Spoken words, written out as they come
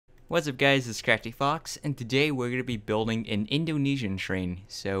What's up guys, it's Crafty Fox, and today we're going to be building an Indonesian train.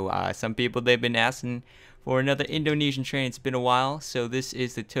 So some people, they've been asking for another Indonesian train. It's been a while. So this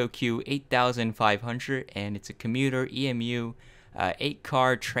is the Tokyu 8500, and it's a commuter EMU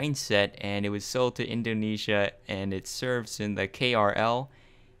 8-car train set, and it was sold to Indonesia, and it serves in the KRL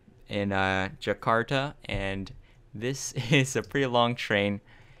in Jakarta. And this is a pretty long train,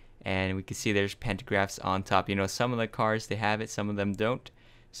 and we can see there's pantographs on top. You know, some of the cars, they have it, some of them don't.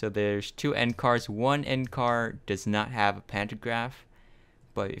 So there's two end cars. One end car does not have a pantograph,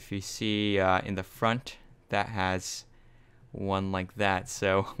 but if you see in the front, that has one like that.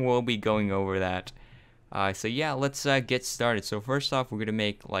 So we'll be going over that. So yeah, let's get started. So first off, we're gonna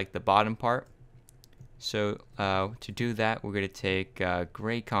make like the bottom part. So to do that, we're gonna take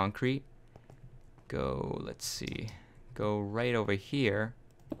gray concrete. Let's see, go right over here.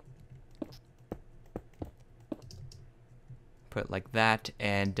 Put it like that,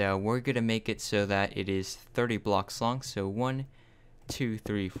 and we're gonna make it so that it is 30 blocks long. So 1 2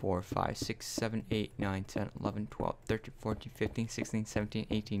 3 4 5 6 7 8 9 10 11 12 13 14 15 16 17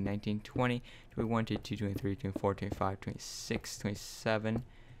 18 19 20 21 22 23 24 25 26 27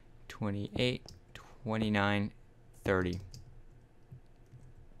 28 29 30,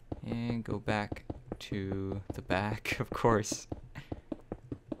 and go back to the back, of course.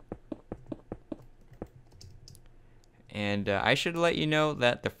 And I should let you know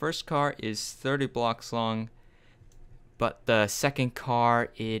that the first car is 30 blocks long, but the second car,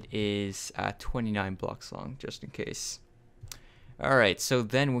 it is 29 blocks long, just in case. Alright, so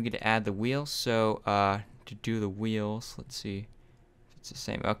then we're going to add the wheels. So to do the wheels, let's see if it's the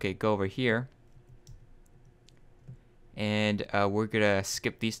same. Okay, go over here. And we're going to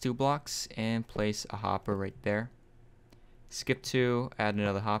skip these 2 blocks and place a hopper right there. Skip 2, add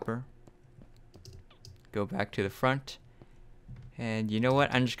another hopper. Go back to the front. And you know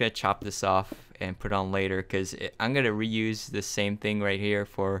what, I'm just gonna chop this off and put on later, because I'm gonna reuse the same thing right here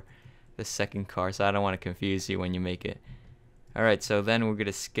for the second car, so I don't want to confuse you when you make it. Alright, so then we're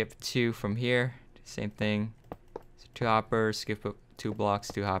gonna skip 2 from here. Same thing, so 2 hoppers, skip up 2 blocks,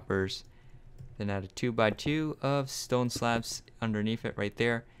 2 hoppers, then add a 2x2 of stone slabs underneath it right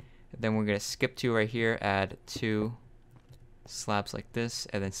there. And then we're gonna skip 2 right here, add 2 slabs like this,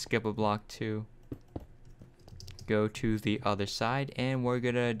 and then skip a block 2. Go to the other side, and we're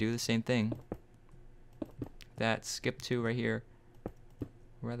gonna do the same thing. That skip 2 right here,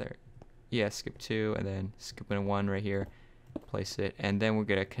 skip 2, and then skip 1 right here, place it, and then we're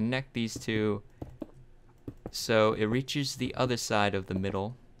gonna connect these 2 so it reaches the other side of the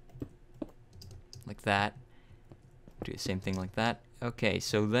middle, like that. Do the same thing like that. Okay,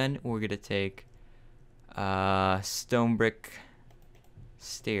 so then we're gonna take stone brick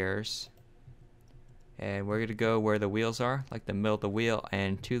stairs, and we're going to go where the wheels are, like the middle of the wheel,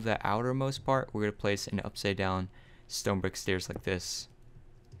 and to the outermost part, we're going to place an upside down stone brick stairs like this.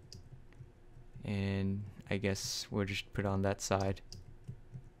 And I guess we'll just put it on that side.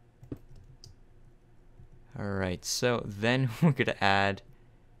 Alright, so then we're going to add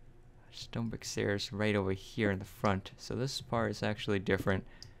stone brick stairs right over here in the front. So this part is actually different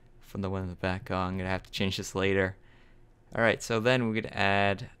from the one in the back. Oh, I'm going to have to change this later. Alright, so then we're going to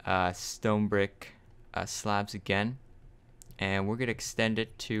add stone brick slabs again, and we're going to extend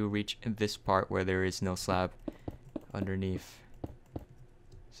it to reach this part where there is no slab underneath.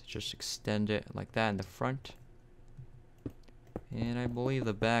 So just extend it like that in the front, and I believe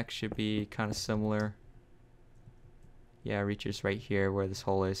the back should be kind of similar. Yeah, it reaches right here where this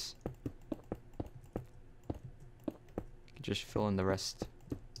hole is. You can just fill in the rest.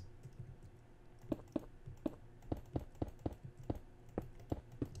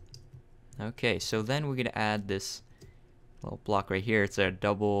 Okay, so then we're going to add this little block right here. It's a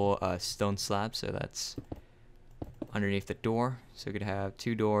double stone slab, so that's underneath the door. So we're going to have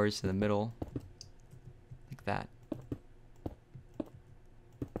 2 doors in the middle, like that.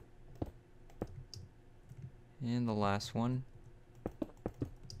 And the last one.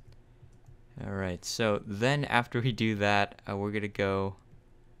 Alright, so then after we do that, we're going to go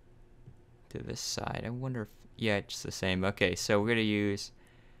to this side. I wonder if, yeah, it's the same. Okay, so we're going to use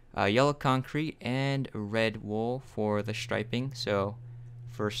yellow concrete and red wool for the striping. So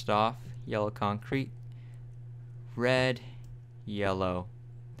first off, yellow concrete, red, yellow,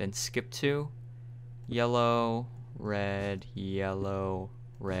 then skip 2, yellow, red, yellow,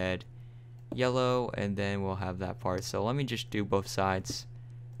 red, yellow, and then we'll have that part. So let me just do both sides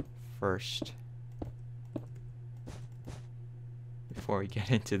first before we get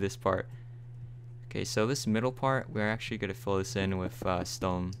into this part. Okay, so this middle part, we're actually going to fill this in with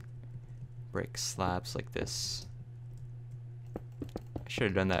stone brick slabs like this. I should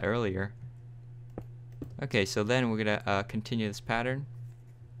have done that earlier. Okay, so then we're gonna continue this pattern.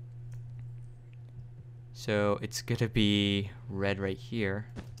 So it's gonna be red right here.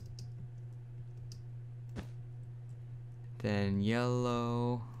 Then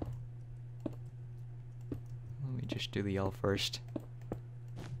yellow. Let me just do the yellow first.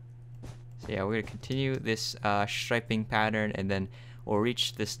 So yeah, we're gonna continue this striping pattern, and then we'll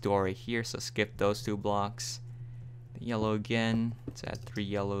reach this door right here. So skip those 2 blocks. The yellow again. Let's add 3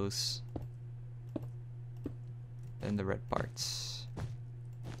 yellows. Then the red parts.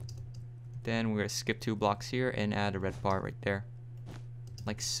 Then we're gonna skip 2 blocks here and add a red bar right there,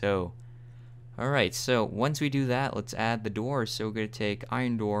 like so. Alright, so once we do that, let's add the doors. So we're gonna take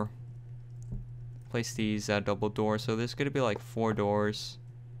iron door, place these double doors. So there's gonna be like 4 doors,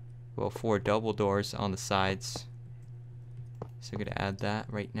 well, 4 double doors on the sides. So we're gonna add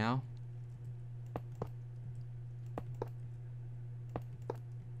that right now.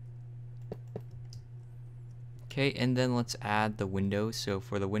 Okay, and then let's add the windows. So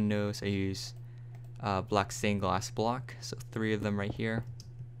for the windows, I use black stained glass block. So 3 of them right here.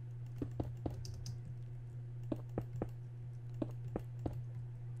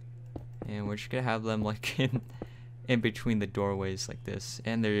 And we're just gonna have them like in between the doorways like this.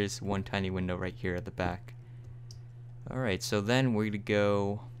 And there's 1 tiny window right here at the back. Alright, so then we're gonna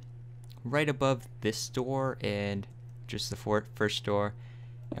go right above this door and just the first door.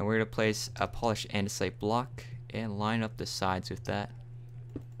 And we're gonna place a polished andesite block and line up the sides with that.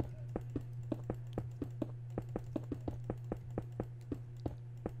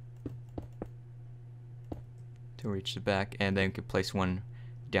 To reach the back, and then we can place one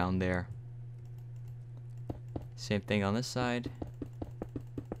down there. Same thing on this side.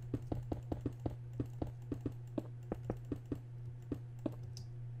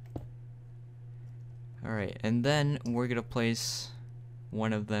 Alright, and then we're gonna place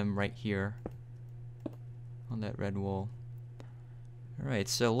one of them right here on that red wall. Alright,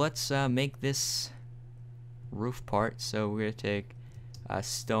 so let's make this roof part. So we're gonna take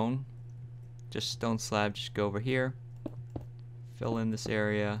stone, just stone slab, just go over here, fill in this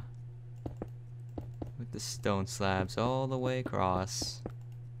area with the stone slabs all the way across.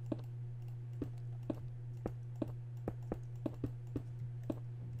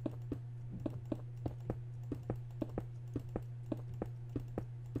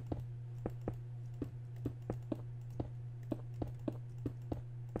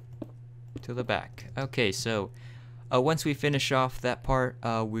 To the back. Okay, so once we finish off that part,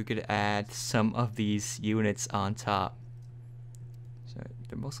 we could add some of these units on top. So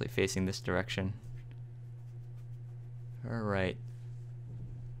they're mostly facing this direction. Alright.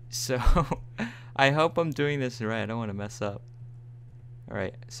 So I hope I'm doing this right. I don't want to mess up.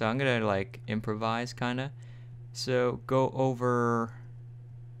 Alright, so I'm gonna like improvise kinda. So go over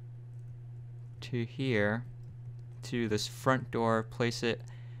to here, to this front door, place it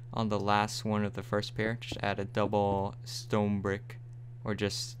on the last one of the first pair. Just add a double stone brick or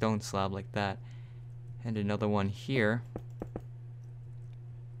just stone slab like that, and another one here,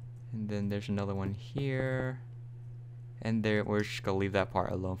 and then there's another one here, and there. We're just gonna leave that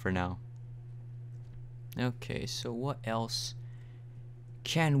part alone for now. Okay, so what else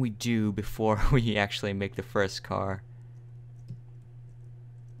can we do before we actually make the first car?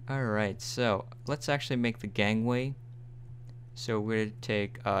 Alright, so let's actually make the gangway. So we're going to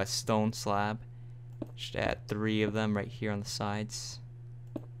take a stone slab, just add 3 of them right here on the sides.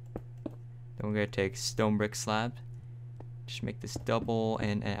 Then we're going to take stone brick slab, just make this double,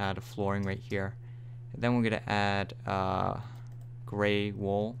 and add a flooring right here. And then we're going to add gray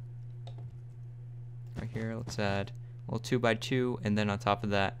wool right here. Let's add a little 2x2, and then on top of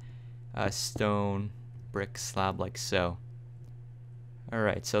that, a stone brick slab like so.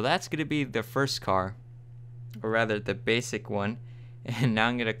 Alright, so that's going to be the first car, or rather the basic one. And now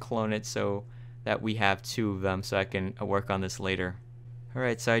I'm going to clone it so that we have 2 of them, so I can work on this later.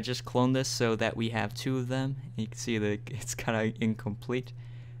 Alright, so I just cloned this so that we have 2 of them. You can see that it's kind of incomplete,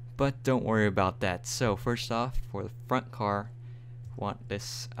 but don't worry about that. So first off, for the front car, we want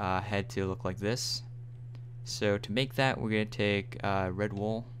this head to look like this. So to make that, we're going to take red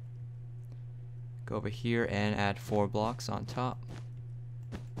wool, go over here and add 4 blocks on top.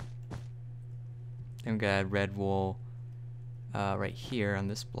 And we're going to add red wool right here on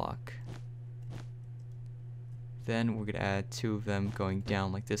this block. Then we're going to add 2 of them going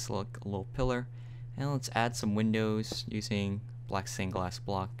down like this, look a little pillar. And let's add some windows using black stained glass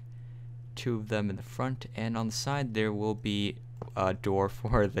block. 2 of them in the front, and on the side there will be a door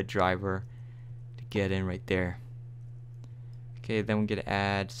for the driver to get in right there. Okay, then we're going to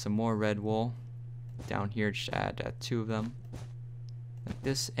add some more red wool down here. Just add 2 of them. like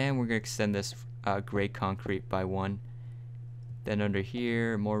this, and we're gonna extend this gray concrete by 1. Then under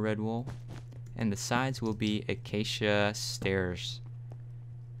here, more red wool, and the sides will be acacia stairs.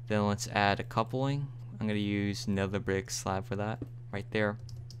 Then let's add a coupling. I'm gonna use another brick slab for that, right there.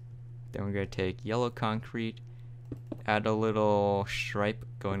 Then we're gonna take yellow concrete, add a little stripe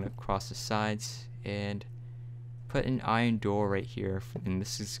going across the sides, and put an iron door right here, and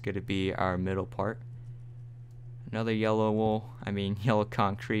this is gonna be our middle part. Another yellow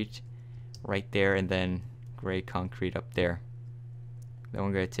concrete right there, and then gray concrete up there. Then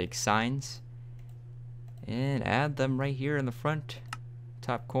we're gonna take signs and add them right here in the front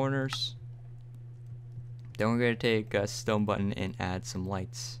top corners. Then we're gonna take a stone button and add some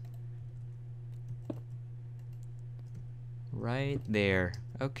lights right there.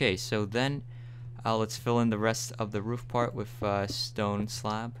 Okay, so then let's fill in the rest of the roof part with stone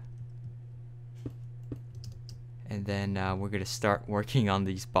slab, and then we're gonna start working on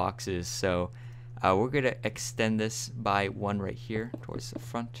these boxes. So we're gonna extend this by 1 right here towards the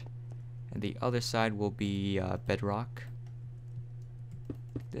front, and the other side will be bedrock.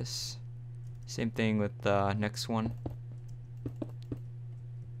 This same thing with the next one.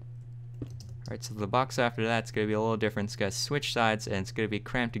 Alright, so the box after that's going to be a little different. It's going to switch sides, and it's going to be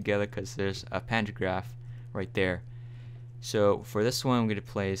cramped together because there's a pantograph right there. So for this one, I'm going to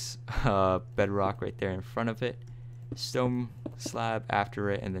place bedrock right there in front of it, stone slab after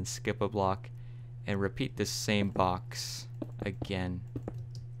it, and then skip a block, and repeat the same box again.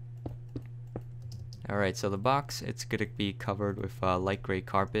 Alright, so the box, it's going to be covered with light gray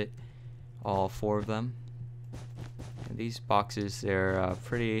carpet, all 4 of them. And these boxes, they're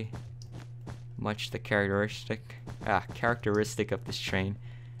pretty much the characteristic of this train.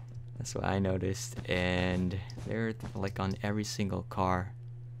 That's what I noticed, and they're like on every single car.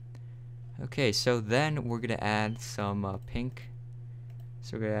 Okay, so then we're gonna add some pink.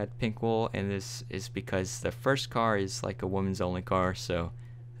 So we're gonna add pink wool, and this is because the first car is like a women's only car, so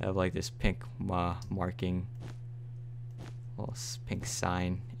I have like this pink marking, little pink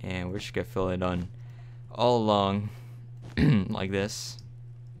sign, and we're just gonna fill it on all along like this.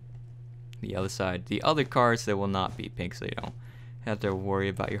 The other side, the other cars, they will not be pink, so you don't have to worry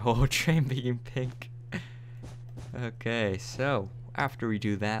about your whole train being pink. Okay, so after we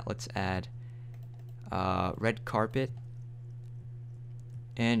do that, let's add red carpet,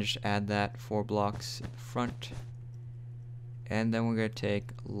 and just add that 4 blocks in front. And then we're gonna take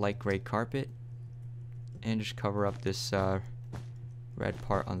light gray carpet and just cover up this red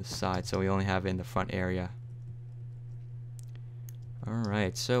part on the side, so we only have it in the front area.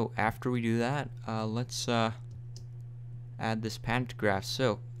 Alright, so after we do that, let's add this pantograph.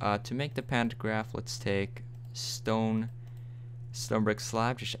 So to make the pantograph, let's take stone brick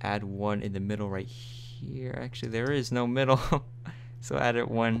slab, just add 1 in the middle right here. Actually, there is no middle, so add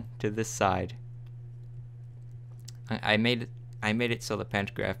it 1 to this side. I made it so the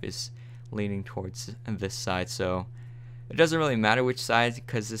pantograph is leaning towards this side, so it doesn't really matter which side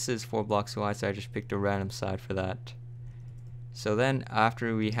because this is 4 blocks wide, so I just picked a random side for that. So then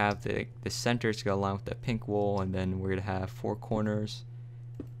after we have the center, it's going to align with the pink wool, and then we're going to have 4 corners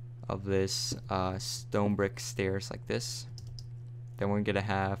of this stone brick stairs like this. Then we're going to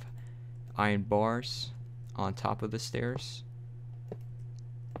have iron bars on top of the stairs.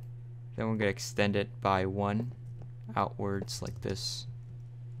 Then we're going to extend it by 1 outwards like this.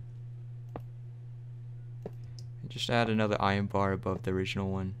 And just add another iron bar above the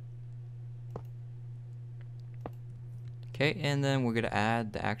original one. Okay, and then we're going to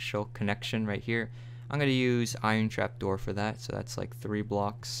add the actual connection right here. I'm going to use iron trapdoor for that, so that's like 3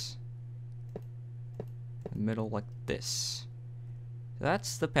 blocks in the middle like this.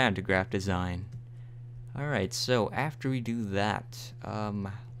 That's the pantograph design. Alright, so after we do that,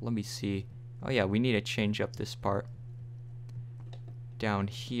 let me see. Oh yeah, we need to change up this part. Down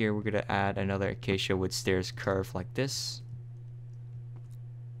here, we're going to add another acacia wood stairs curve like this.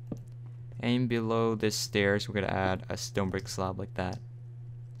 And below this stairs, we're going to add a stone brick slab like that,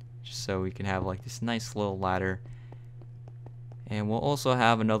 just so we can have like this nice little ladder. And we'll also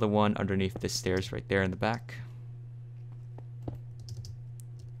have another one underneath the stairs right there in the back,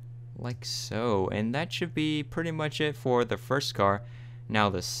 like so. And that should be pretty much it for the first car. Now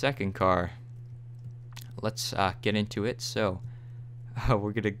the second car, let's get into it. So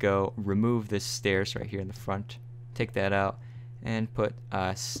we're going to go remove this stairs right here in the front, take that out, and put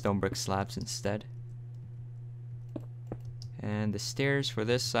stone brick slabs instead. And the stairs for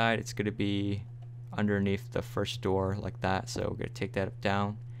this side, it's going to be underneath the first door like that, so we're going to take that up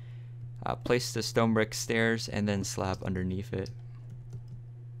down, place the stone brick stairs, and then slab underneath it.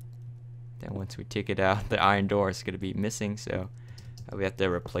 Then once we take it out, the iron door is going to be missing, so We have to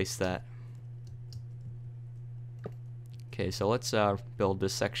replace that. Okay, so let's build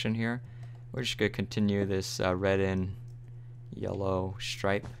this section here. We're just gonna continue this red and yellow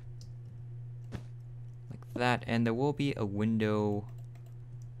stripe like that, and there will be a window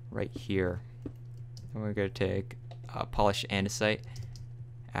right here. And we're gonna take polished andesite,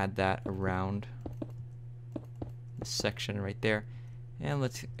 add that around this section right there, and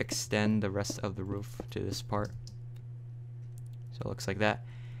let's extend the rest of the roof to this part. So it looks like that.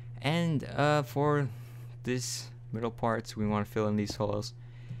 And for this middle parts, we want to fill in these holes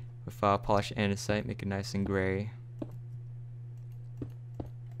with polished andesite, make it nice and gray.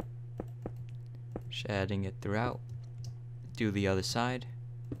 Just adding it throughout. Do the other side.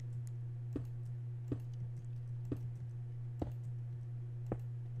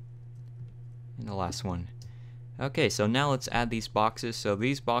 And the last one. Okay, so now let's add these boxes. So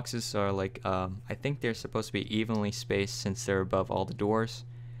these boxes are like, I think they're supposed to be evenly spaced since they're above all the doors,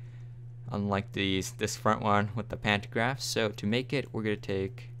 unlike this front one with the pantographs. So to make it, we're going to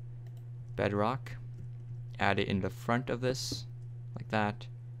take bedrock, add it in the front of this, like that,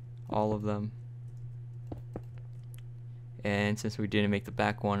 all of them. And since we didn't make the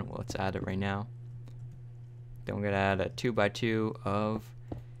back one, well, let's add it right now. Then we're going to add a 2x2 of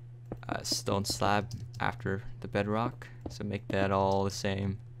stone slab after the bedrock, so make that all the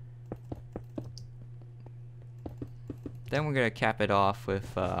same. Then we're gonna cap it off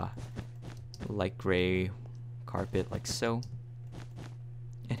with light gray carpet like so,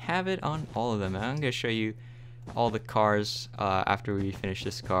 and have it on all of them. And I'm gonna show you all the cars after we finish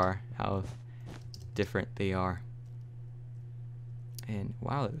this car, how different they are. And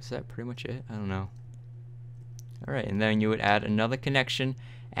wow, is that pretty much it? I don't know. Alright, and then you would add another connection,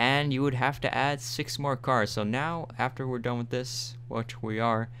 and you would have to add 6 more cars. So now, after we're done with this, which we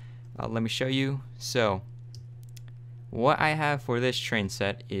are, let me show you. So what I have for this train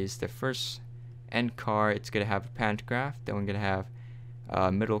set is the first end car. It's going to have a pantograph. Then we're going to have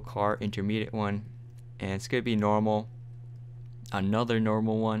a middle car, intermediate one, and it's going to be normal, another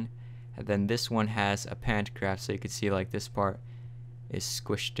normal one, and then this one has a pantograph. So you can see like this part is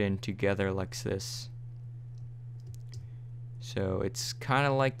squished in together like this. So it's kind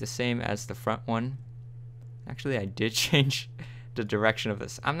of like the same as the front one. Actually, I did change the direction of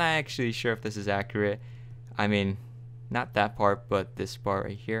this. I'm not actually sure if this is accurate. I mean, not that part, but this part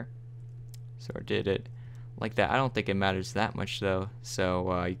right here. So I did it like that. I don't think it matters that much though.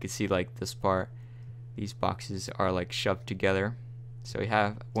 So you can see like this part, these boxes are like shoved together. So we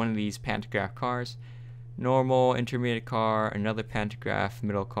have one of these pantograph cars, normal, intermediate car, another pantograph,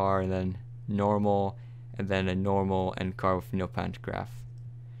 middle car, and then normal, and then a normal end car with no pantograph.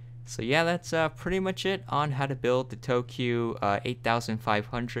 So yeah, that's pretty much it on how to build the Tokyu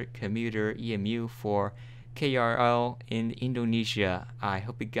 8500 commuter EMU for KRL in Indonesia. I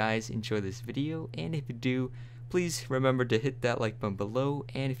hope you guys enjoy this video, and if you do, please remember to hit that like button below,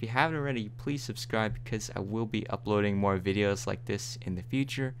 and if you haven't already, please subscribe, because I will be uploading more videos like this in the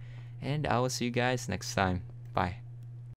future, and I will see you guys next time. Bye.